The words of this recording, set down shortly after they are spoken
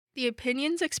The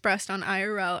opinions expressed on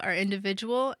IRL are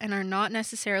individual and are not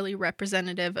necessarily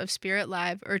representative of Spirit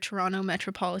Live or Toronto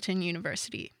Metropolitan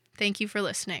University. Thank you for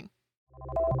listening.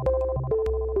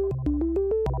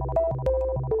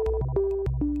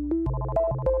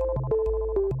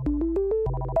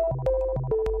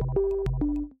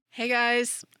 Hey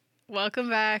guys, welcome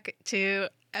back to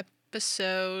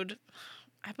episode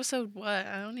what?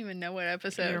 I don't even know what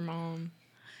episode. Your mom.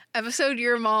 Episode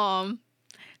Your Mom.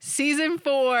 Season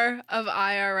 4 of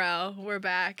IRL. We're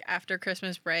back after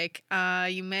Christmas break.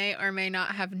 You may or may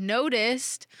not have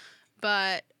noticed,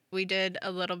 but we did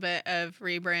a little bit of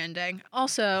rebranding.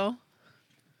 Also,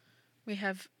 we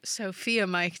have Sophia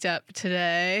mic'd up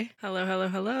today. Hello, hello,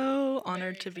 hello.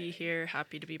 Honored to be here.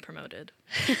 Happy to be promoted.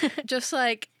 Just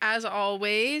like, as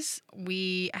always,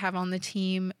 we have on the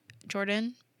team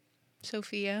Jordan,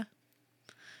 Sophia.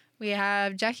 We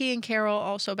have Jackie and Carol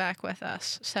also back with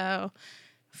us. So,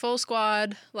 full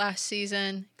squad last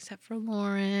season, except for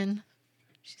Lauren.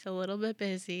 She's a little bit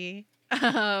busy.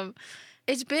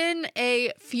 It's been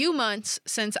a few months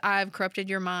since I've corrupted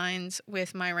your minds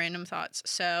with my random thoughts.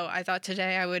 So I thought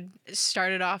today I would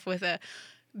start it off with a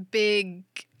big,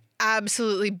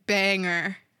 absolutely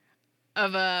banger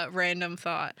of a random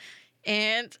thought.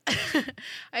 And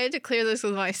I had to clear this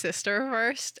with my sister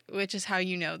first, which is how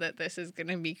you know that this is going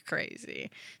to be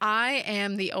crazy. I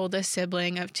am the oldest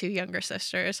sibling of 2 younger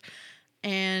sisters,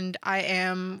 and I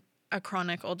am a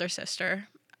chronic older sister,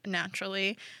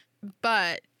 naturally.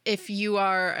 But if you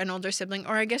are an older sibling,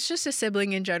 or I guess just a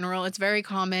sibling in general, it's very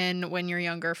common when you're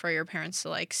younger for your parents to,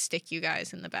 like, stick you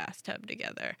guys in the bathtub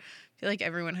together. I feel like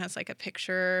everyone has, like, a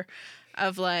picture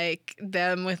of, like,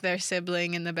 them with their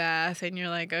sibling in the bath, and you're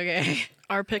like, okay.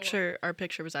 Our picture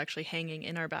was actually hanging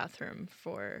in our bathroom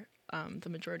for the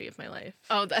majority of my life.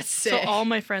 Oh, that's sick. So all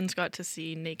my friends got to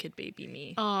see naked baby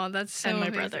me. Oh, that's so and my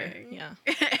amazing. brother, yeah.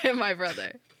 And my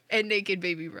brother. And naked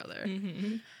baby brother.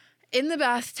 Mm-hmm. In the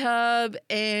bathtub,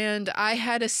 and I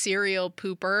had a serial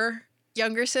pooper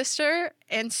younger sister,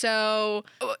 and so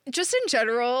just in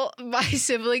general, my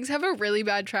siblings have a really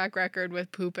bad track record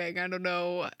with pooping. I don't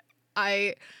know.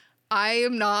 I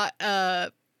am not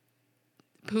a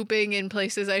pooping in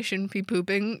places I shouldn't be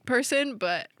pooping person,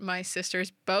 but my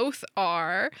sisters both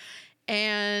are.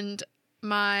 And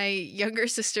my younger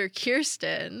sister,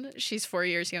 Kirsten, she's 4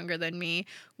 years younger than me,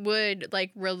 would,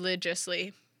 like,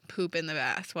 religiously poop in the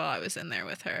bath while I was in there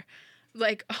with her.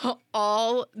 Like,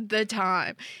 all the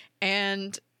time.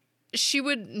 And she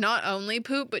would not only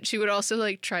poop, but she would also,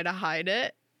 like, try to hide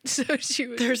it. So she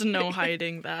would... There's no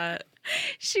hiding that.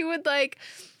 She would, like,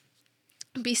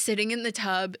 be sitting in the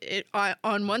tub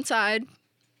on one side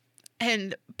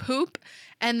and poop,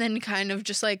 and then kind of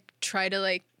just, like, try to,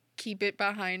 like, keep it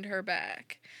behind her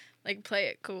back. Like, play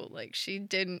it cool. Like, she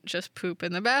didn't just poop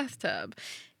in the bathtub.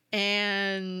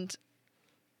 And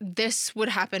this would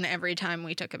happen every time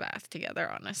we took a bath together,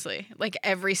 honestly. Like,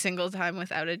 every single time,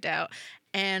 without a doubt.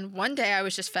 And one day I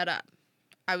was just fed up.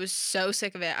 I was so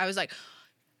sick of it. I was like,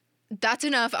 that's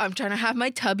enough. I'm trying to have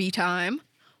my tubby time.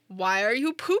 Why are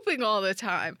you pooping all the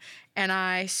time? And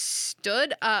I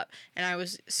stood up and I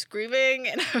was screaming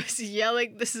and I was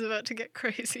yelling. This is about to get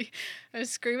crazy. I was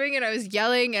screaming and I was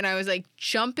yelling and I was, like,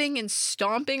 jumping and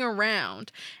stomping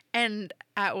around. And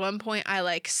at one point I,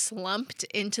 like, slumped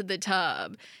into the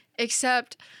tub,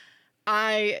 except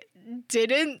I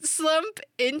didn't slump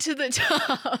into the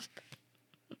tub.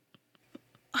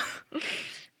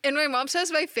 And my mom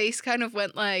says my face kind of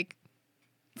went, like,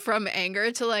 from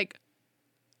anger to, like,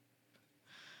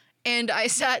 and I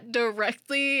sat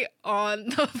directly on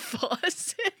the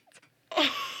faucet.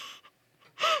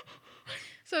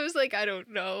 So I was, like, I don't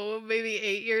know, maybe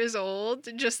 8 years old,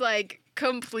 just, like,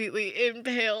 completely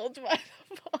impaled by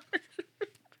the faucet.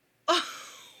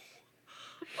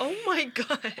 Oh my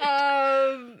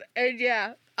god. And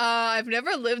yeah, I've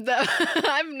never lived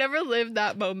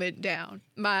that moment down.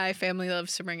 My family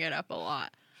loves to bring it up a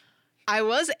lot. I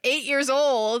was 8 years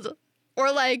old,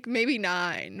 or, like, maybe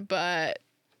 9, but,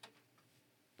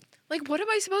 like, what am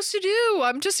I supposed to do?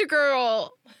 I'm just a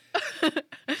girl. I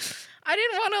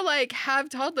didn't want to, like, have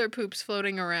toddler poops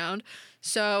floating around,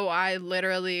 so I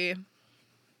literally...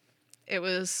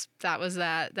 That was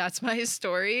that. That's my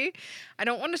story. I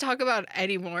don't want to talk about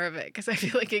any more of it because I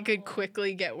feel like it could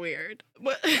quickly get weird.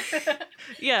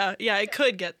 Yeah, it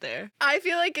could get there. I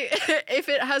feel like if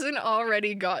it hasn't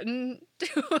already gotten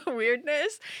to a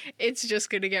weirdness, it's just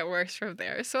going to get worse from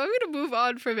there. So I'm going to move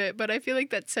on from it, but I feel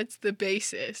like that sets the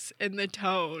basis and the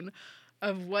tone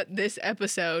of what this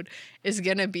episode is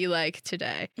going to be like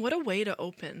today. What a way to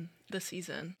open the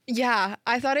season. Yeah,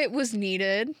 I thought it was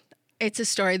needed. It's a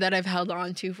story that I've held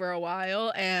on to for a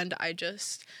while, and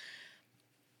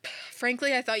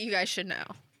frankly, I thought you guys should know.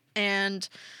 And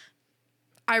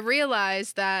I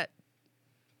realized that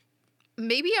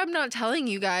maybe I'm not telling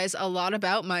you guys a lot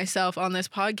about myself on this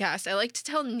podcast. I like to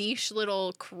tell niche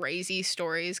little crazy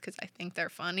stories because I think they're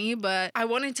funny, but I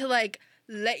wanted to like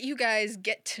let you guys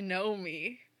get to know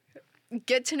me.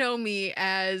 Get to know me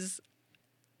as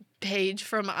Paige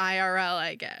from IRL,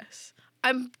 I guess.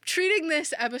 I'm treating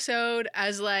this episode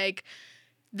as like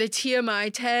the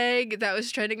TMI tag that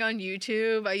was trending on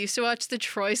YouTube. I used to watch the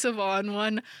Troye Sivan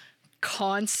one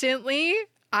constantly.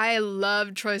 I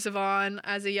loved Troye Sivan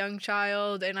as a young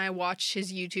child, and I watched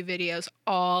his YouTube videos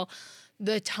all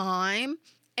the time.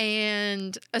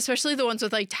 And especially the ones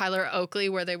with like Tyler Oakley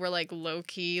where they were like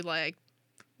low-key like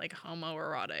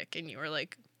homoerotic, and you were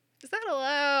like, is that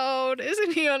allowed?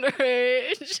 Isn't he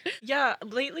underage? Yeah,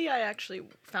 lately I actually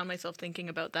found myself thinking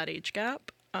about that age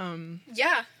gap.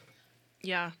 Yeah.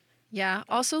 Yeah. Yeah.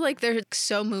 Also, like, they're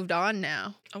so moved on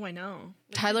now. Oh, I know.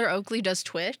 Tyler Oakley does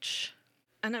Twitch.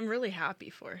 And I'm really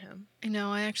happy for him. I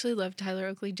know. I actually love Tyler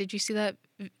Oakley. Did you see that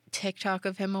TikTok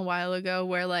of him a while ago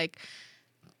where, like,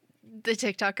 the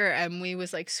TikToker Emily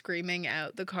was, like, screaming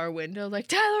out the car window, like,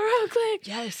 Tyler Oakley!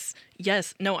 Yes.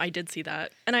 Yes. No, I did see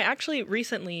that. And I actually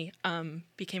recently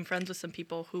became friends with some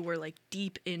people who were, like,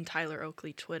 deep in Tyler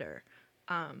Oakley Twitter.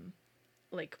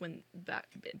 Like, when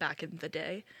back in the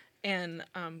day. And,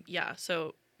 yeah,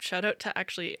 so shout out to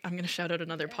I'm going to shout out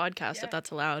another podcast if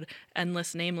that's allowed.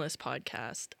 Endless Nameless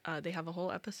podcast. They have a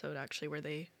whole episode, actually, where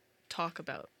they talk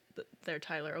about their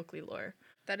Tyler Oakley lore.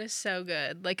 That is so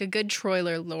good. Like a good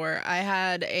Troiler lore. I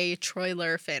had a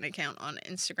Troiler fan account on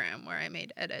Instagram where I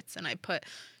made edits and I put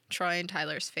Troy and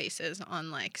Tyler's faces on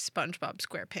like SpongeBob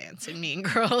SquarePants and Mean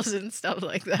Girls and stuff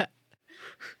like that.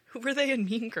 Who were they in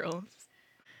Mean Girls?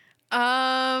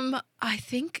 I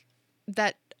think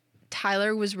that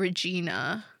Tyler was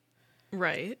Regina.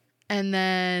 Right. And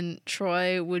then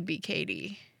Troy would be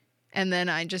Katie. And then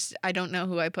I don't know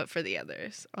who I put for the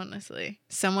others, honestly.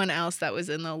 Someone else that was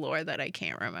in the lore that I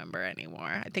can't remember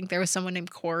anymore. I think there was someone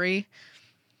named Corey.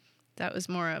 That was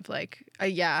more of like,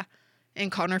 yeah. And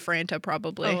Connor Franta,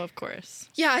 probably. Oh, of course.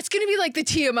 Yeah, it's going to be like the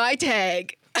TMI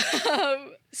tag.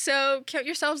 So count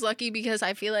yourselves lucky because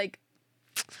I feel like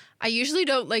I usually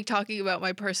don't like talking about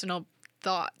my personal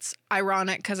thoughts.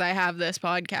 Ironic because I have this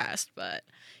podcast, but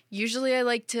usually I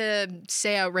like to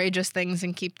say outrageous things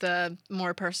and keep the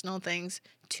more personal things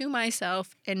to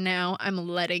myself, and now I'm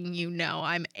letting you know.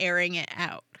 I'm airing it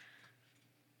out.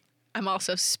 I'm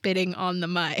also spitting on the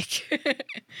mic.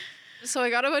 So I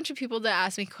got a bunch of people to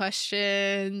ask me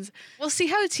questions. We'll see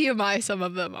how TMI some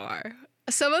of them are.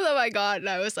 Some of them I got and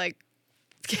I was like,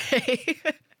 okay.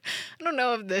 I don't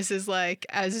know if this is like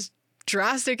as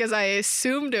drastic as I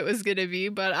assumed it was going to be,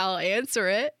 but I'll answer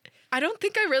it. I don't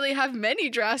think I really have many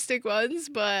drastic ones,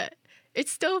 but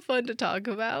it's still fun to talk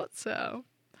about, so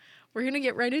we're going to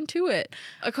get right into it.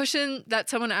 A question that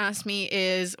someone asked me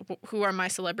is, who are my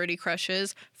celebrity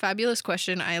crushes? Fabulous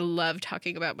question. I love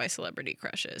talking about my celebrity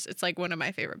crushes. It's like one of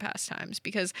my favorite pastimes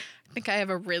because I think I have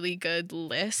a really good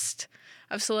list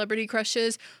of celebrity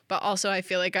crushes, but also I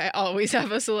feel like I always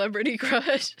have a celebrity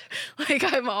crush. Like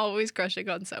I'm always crushing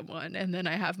on someone, and then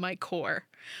I have my core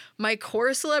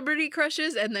celebrity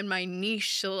crushes, and then my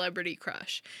niche celebrity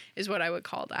crush is what I would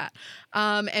call that.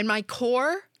 And my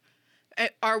core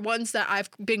are ones that I've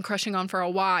been crushing on for a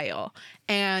while,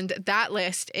 and that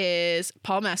list is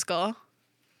Paul Mescal.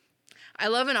 I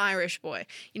love an Irish boy.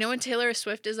 You know when Taylor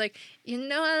Swift is like, you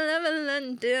know I love a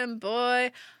London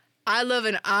boy. I love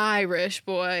an Irish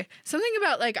boy. Something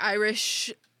about like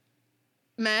Irish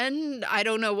men, I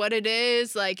don't know what it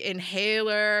is, like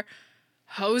Inhaler.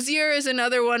 Hosier is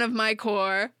another one of my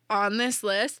core on this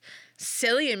list.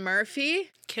 Cillian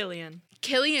Murphy.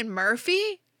 Cillian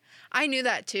Murphy? I knew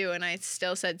that too, and I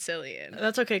still said Cillian.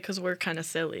 That's okay, because we're kind of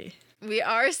silly. We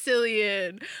are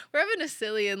Cillian. We're having a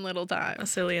Cillian little time. A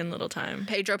Cillian little time.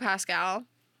 Pedro Pascal.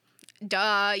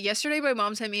 Duh. Yesterday my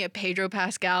mom sent me a Pedro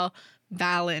Pascal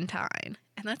Valentine,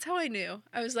 and that's how I knew.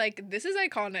 I was like, this is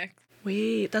iconic.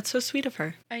 Wait, that's so sweet of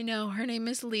her. I know. Her name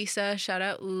is Lisa. Shout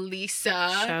out Lisa.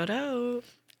 Shout out.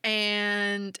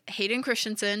 And Hayden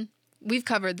Christensen. We've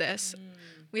covered this.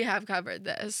 We have covered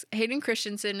this. Hayden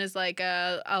Christensen is like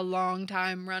a long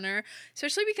time runner,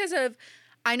 especially because of,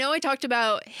 I know I talked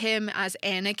about him as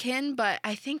Anakin, but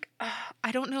I think,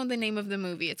 I don't know the name of the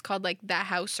movie. It's called like The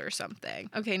House or something.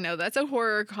 Okay, no, that's a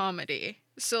horror comedy.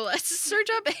 So let's search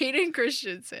up Hayden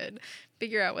Christensen,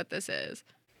 figure out what this is.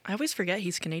 I always forget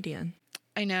he's Canadian.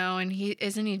 I know, and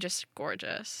isn't he just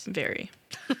gorgeous? Very.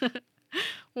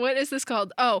 What is this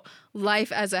called? Oh,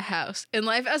 Life as a House. In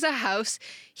Life as a House,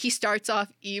 he starts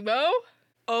off emo.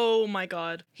 Oh my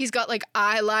god. He's got like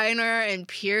eyeliner and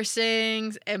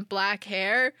piercings and black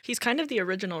hair. He's kind of the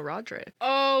original Roderick.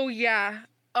 Oh, yeah.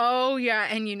 Oh, yeah.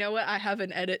 And you know what? I have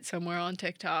an edit somewhere on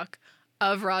TikTok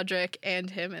of Roderick and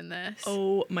him in this.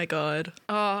 Oh my god.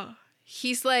 Oh,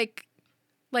 he's like,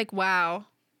 wow.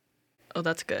 Oh,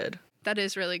 that's good. That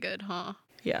is really good, huh?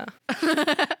 Yeah.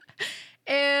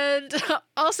 And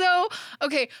also,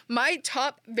 okay, my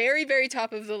top, very, very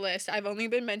top of the list, I've only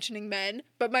been mentioning men,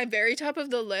 but my very top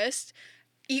of the list,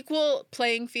 equal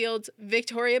playing fields,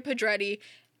 Victoria Pedretti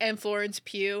and Florence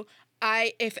Pugh.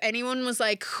 If anyone was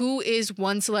like, who is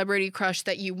one celebrity crush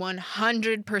that you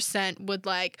 100% would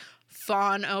like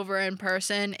fawn over in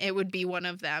person, it would be one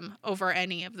of them over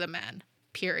any of the men,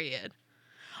 period.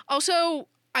 Also,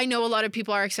 I know a lot of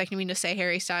people are expecting me to say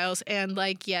Harry Styles, and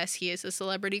like, yes, he is a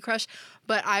celebrity crush,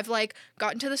 but I've like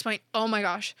gotten to this point. Oh my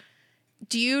gosh.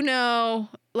 Do you know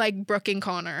like Brooke and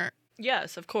Connor?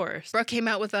 Yes, of course. Brooke came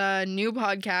out with a new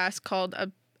podcast called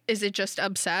Is It Just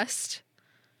Obsessed?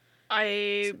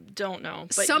 I don't know,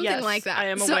 but something yes, like that. I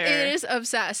am aware. So it is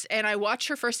Obsessed, and I watched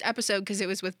her first episode because it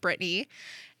was with Brittany,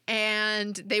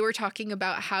 and they were talking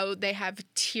about how they have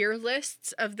tier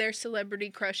lists of their celebrity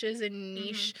crushes and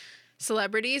niche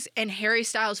celebrities, and Harry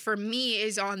Styles for me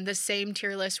is on the same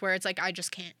tier list where it's like I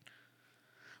just can't.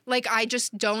 Like I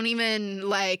just don't even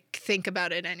like think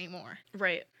about it anymore.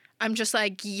 Right. I'm just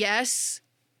like, yes,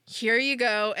 here you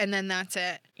go, and then that's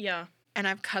it. Yeah. And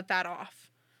I've cut that off.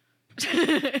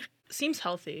 Seems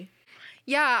healthy.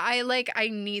 Yeah, I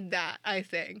need that, I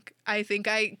think. I think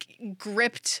I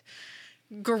gripped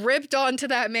onto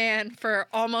that man for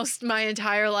almost my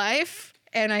entire life.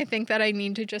 And I think that I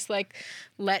need to just like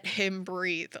let him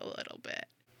breathe a little bit.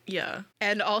 Yeah.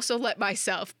 And also let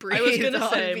myself breathe. I was going to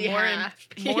say,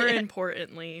 more Yeah.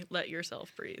 importantly, let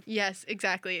yourself breathe. Yes,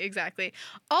 exactly.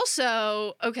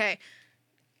 Also, okay,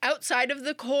 outside of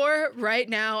the core, right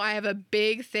now I have a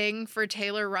big thing for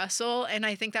Taylor Russell. And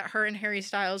I think that her and Harry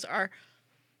Styles are,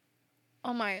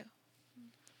 oh my...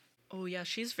 Oh, yeah,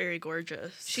 she's very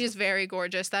gorgeous. She's very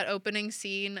gorgeous. That opening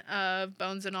scene of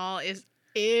Bones and All is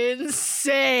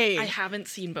insane. I haven't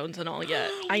seen Bones and All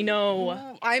yet. I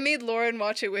know. I made Lauren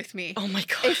watch it with me. Oh my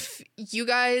god. If you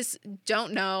guys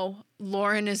don't know,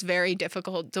 Lauren is very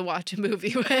difficult to watch a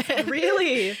movie with.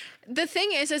 Really? The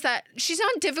thing is that she's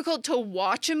not difficult to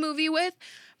watch a movie with,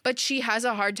 but she has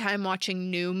a hard time watching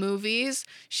new movies.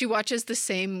 She watches the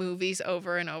same movies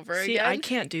over and over again. See, I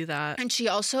can't do that. And she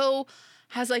also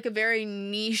has like a very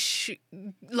niche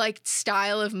like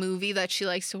style of movie that she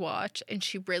likes to watch, and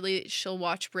she'll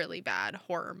watch really bad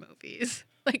horror movies.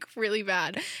 Like really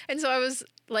bad. And so I was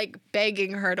like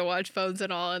begging her to watch Bones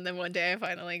and All, and then one day I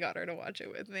finally got her to watch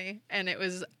it with me, and it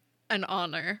was an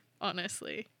honor,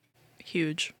 honestly.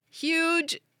 Huge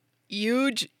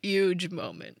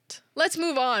Moment. Let's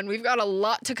move on. We've got a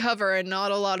lot to cover and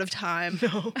not a lot of time.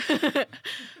 No.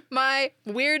 My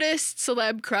weirdest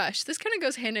celeb crush. This kind of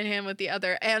goes hand in hand with the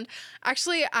other. And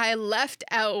actually, I left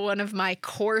out one of my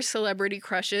core celebrity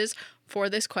crushes for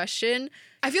this question.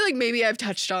 I feel like maybe I've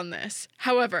touched on this.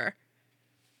 However,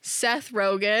 Seth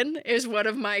Rogen is one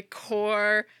of my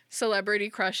core celebrity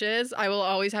crushes. I will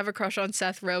always have a crush on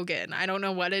Seth Rogen. I don't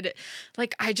know what it is.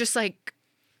 Like,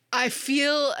 I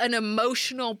feel an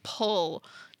emotional pull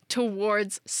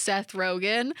towards Seth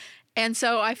Rogen. And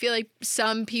so I feel like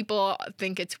some people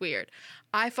think it's weird.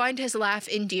 I find his laugh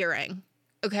endearing.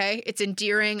 Okay? It's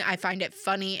endearing. I find it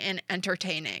funny and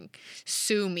entertaining.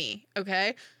 Sue me.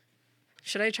 Okay?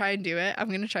 Should I try and do it? I'm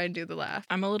going to try and do the laugh.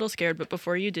 I'm a little scared, but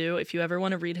before you do, if you ever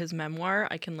want to read his memoir,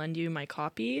 I can lend you my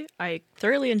copy. I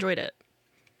thoroughly enjoyed it.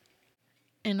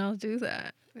 And I'll do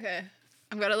that. Okay.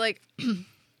 I'm going to like...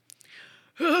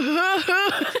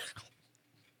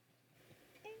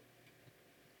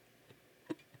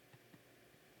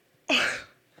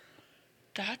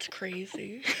 That's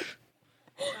crazy.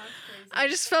 I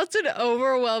just felt an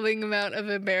overwhelming amount of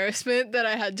embarrassment that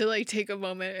I had to like take a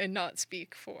moment and not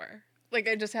speak for. Like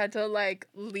I just had to like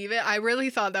leave it. I really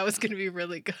thought that was going to be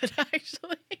really good,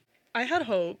 actually. I had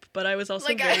hope, but I was also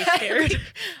Like very scared.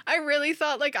 I really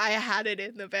thought like I had it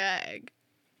in the bag.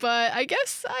 But I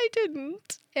guess I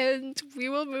didn't, and we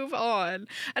will move on.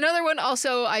 Another one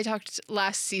also, I talked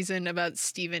last season about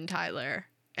Steven Tyler,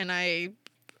 and I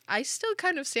still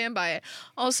kind of stand by it.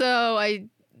 Also,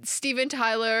 Steven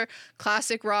Tyler,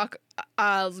 classic rock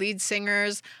lead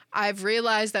singers, I've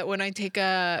realized that when I take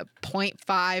a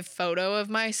 0.5 photo of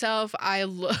myself, I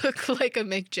look like a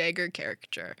Mick Jagger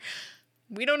caricature.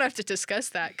 We don't have to discuss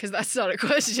that because that's not a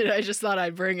question. I just thought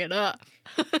I'd bring it up.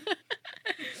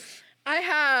 I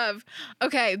have.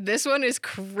 Okay, this one is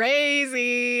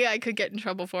crazy. I could get in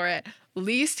trouble for it.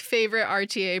 Least favorite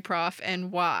RTA prof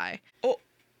and why? Oh,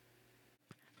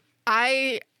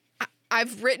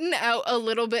 I've written out a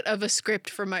little bit of a script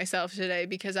for myself today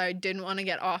because I didn't want to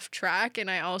get off track,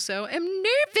 and I also am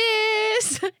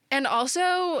nervous. And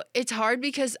also, it's hard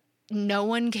because no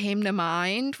one came to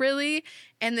mind really,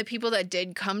 and the people that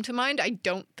did come to mind, I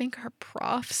don't think are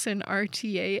profs in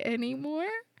RTA anymore.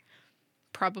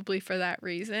 Probably for that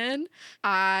reason.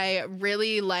 I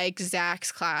really like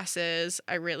Zach's classes.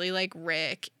 I really like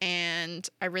Rick, and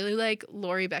I really like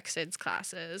Lori Becksid's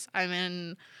classes. I'm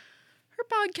in her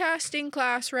podcasting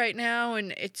class right now,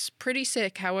 and it's pretty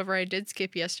sick. However, I did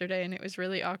skip yesterday, and it was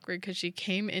really awkward because she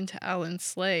came into Alan's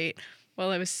slate while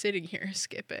I was sitting here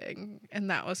skipping, and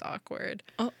that was awkward.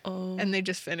 uh-oh. And they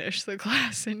just finished the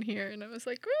class in here, and I was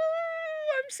like,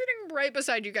 I'm sitting right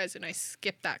beside you guys, and I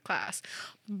skipped that class.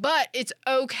 But it's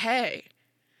okay.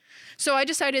 So I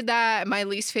decided that my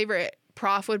least favorite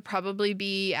prof would probably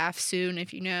be Afsoon,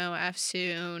 if you know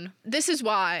Afsoon. This is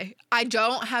why. I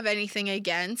don't have anything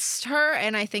against her,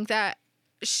 and I think that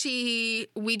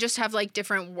we just have like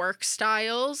different work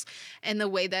styles, and the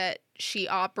way that she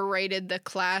operated the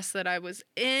class that I was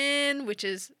in, which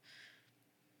is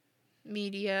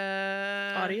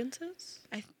media Audiences?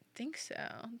 I think so.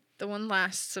 The one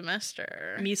last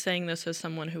semester. Me saying this as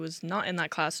someone who was not in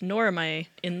that class, nor am I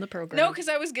in the program. No, because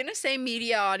I was going to say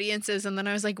media audiences, and then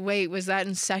I was like, wait, was that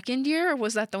in second year, or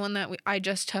was that the one that I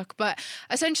just took? But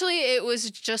essentially, it was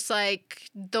just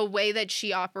like the way that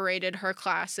she operated her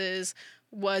classes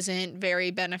wasn't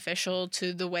very beneficial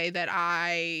to the way that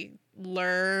I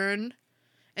learn,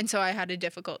 and so I had a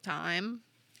difficult time.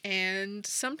 And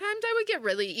sometimes I would get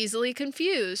really easily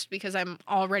confused because I'm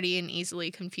already an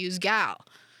easily confused gal.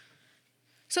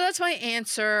 So that's my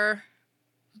answer,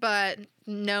 but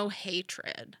no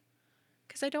hatred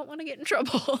because I don't want to get in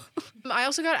trouble. I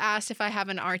also got asked if I have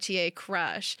an RTA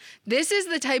crush. This is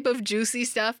the type of juicy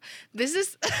stuff. This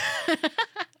is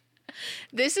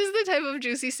the type of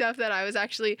juicy stuff that I was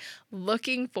actually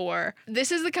looking for.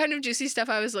 This is the kind of juicy stuff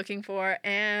I was looking for.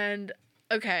 And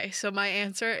okay, so my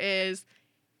answer is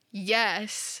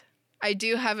yes, I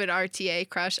do have an RTA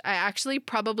crush. I actually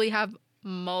probably have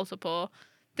multiple.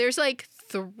 There's like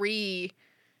 3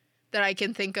 that I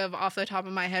can think of off the top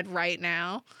of my head right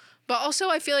now. But also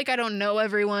I feel like I don't know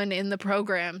everyone in the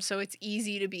program, so it's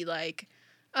easy to be like,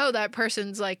 oh, that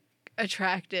person's like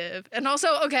attractive. And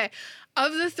also, okay,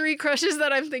 of the 3 crushes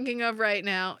that I'm thinking of right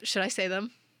now, should I say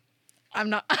them? I'm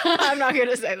not going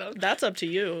to say them. That's up to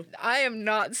you. I am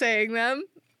not saying them.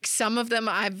 Some of them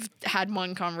I've had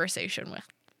one conversation with.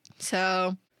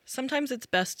 So sometimes it's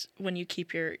best when you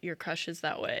keep your crushes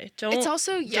that way. It's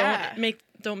also, yeah.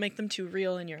 Don't make them too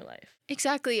real in your life.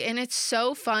 Exactly. And it's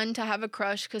so fun to have a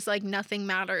crush because, like, nothing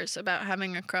matters about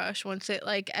having a crush. Once it,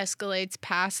 like, escalates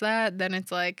past that, then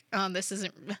it's like, oh, this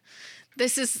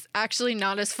is actually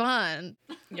not as fun.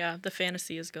 Yeah, the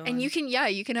fantasy is gone. And you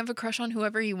can have a crush on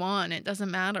whoever you want. It doesn't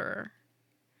matter.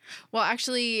 Well,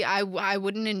 actually, I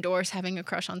wouldn't endorse having a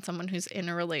crush on someone who's in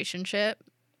a relationship.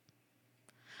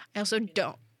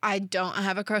 I don't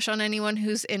have a crush on anyone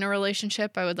who's in a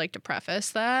relationship. I would like to preface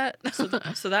that.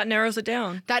 So that narrows it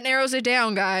down. That narrows it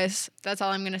down, guys. That's all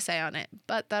I'm going to say on it.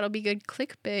 But that'll be good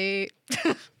clickbait.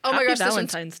 Oh my gosh,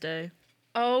 Valentine's Day.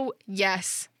 Oh,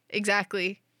 yes.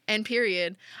 Exactly. And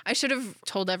period. I should have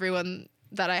told everyone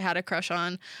that I had a crush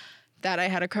on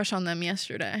them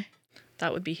yesterday.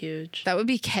 That would be huge. That would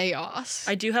be chaos.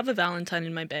 I do have a Valentine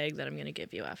in my bag that I'm going to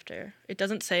give you after. It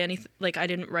doesn't say anything, like I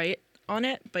didn't write on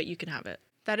it, but you can have it.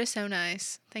 That is so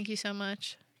nice. Thank you so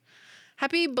much.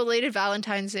 Happy belated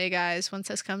Valentine's Day, guys. Once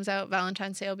this comes out,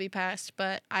 Valentine's Day will be past,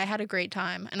 but I had a great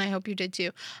time, and I hope you did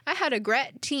too. I had a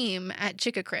great team at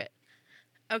Chickacrit.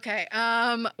 Okay,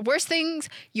 worst things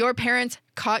your parents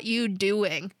caught you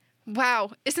doing.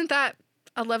 Wow, isn't that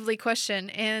a lovely question?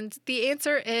 And the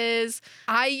answer is,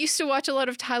 I used to watch a lot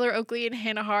of Tyler Oakley and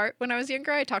Hannah Hart when I was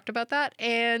younger. I talked about that,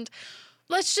 and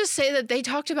let's just say that they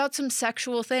talked about some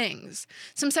sexual things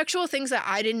that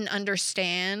I didn't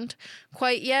understand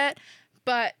quite yet,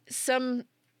 but some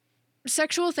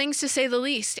sexual things to say the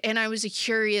least. And I was a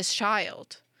curious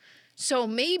child. So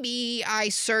maybe I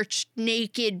searched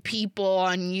naked people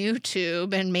on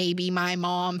YouTube and maybe my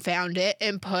mom found it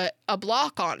and put a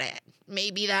block on it.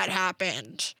 Maybe that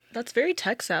happened. That's very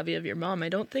tech savvy of your mom. I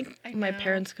don't think my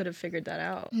parents could have figured that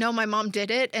out. No, my mom did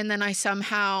it, and then it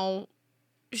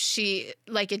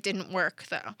didn't work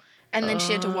though. And then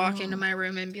she had to walk into my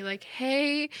room and be like,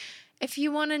 hey, if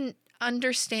you want to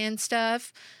understand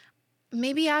stuff,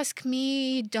 maybe ask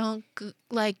me, don't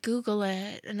Google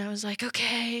it. And I was like,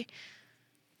 okay.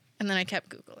 And then I kept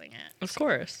Googling it. Of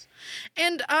course.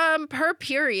 And per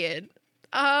period.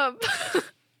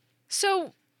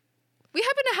 So we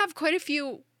happen to have quite a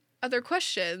few other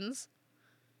questions,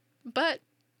 but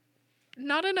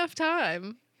not enough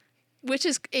time, which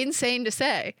is insane to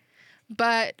say.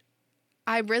 But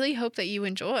I really hope that you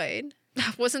enjoyed.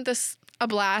 Wasn't this a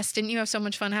blast? Didn't you have so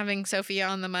much fun having Sophia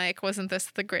on the mic? Wasn't this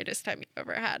the greatest time you've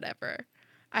ever had ever?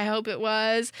 I hope it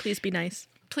was. Please be nice.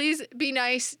 Please be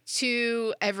nice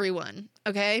to everyone,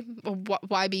 okay?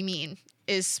 Why be mean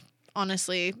is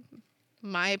honestly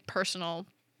my personal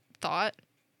thought.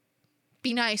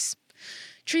 Be nice.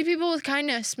 Treat people with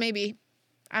kindness, maybe.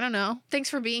 I don't know. Thanks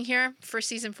for being here for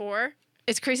season 4.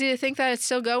 It's crazy to think that it's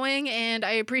still going, and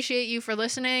I appreciate you for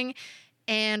listening.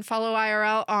 And follow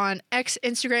IRL on X,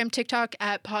 Instagram, TikTok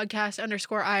at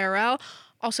podcast_IRL.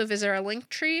 Also visit our link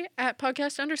tree at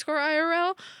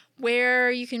podcast_IRL,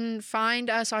 where you can find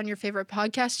us on your favorite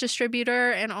podcast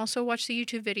distributor and also watch the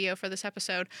YouTube video for this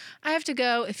episode. I have to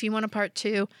go. If you want a part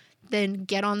 2, then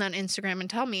get on that Instagram and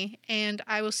tell me. And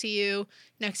I will see you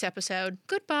next episode.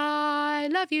 Goodbye.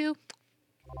 Love you.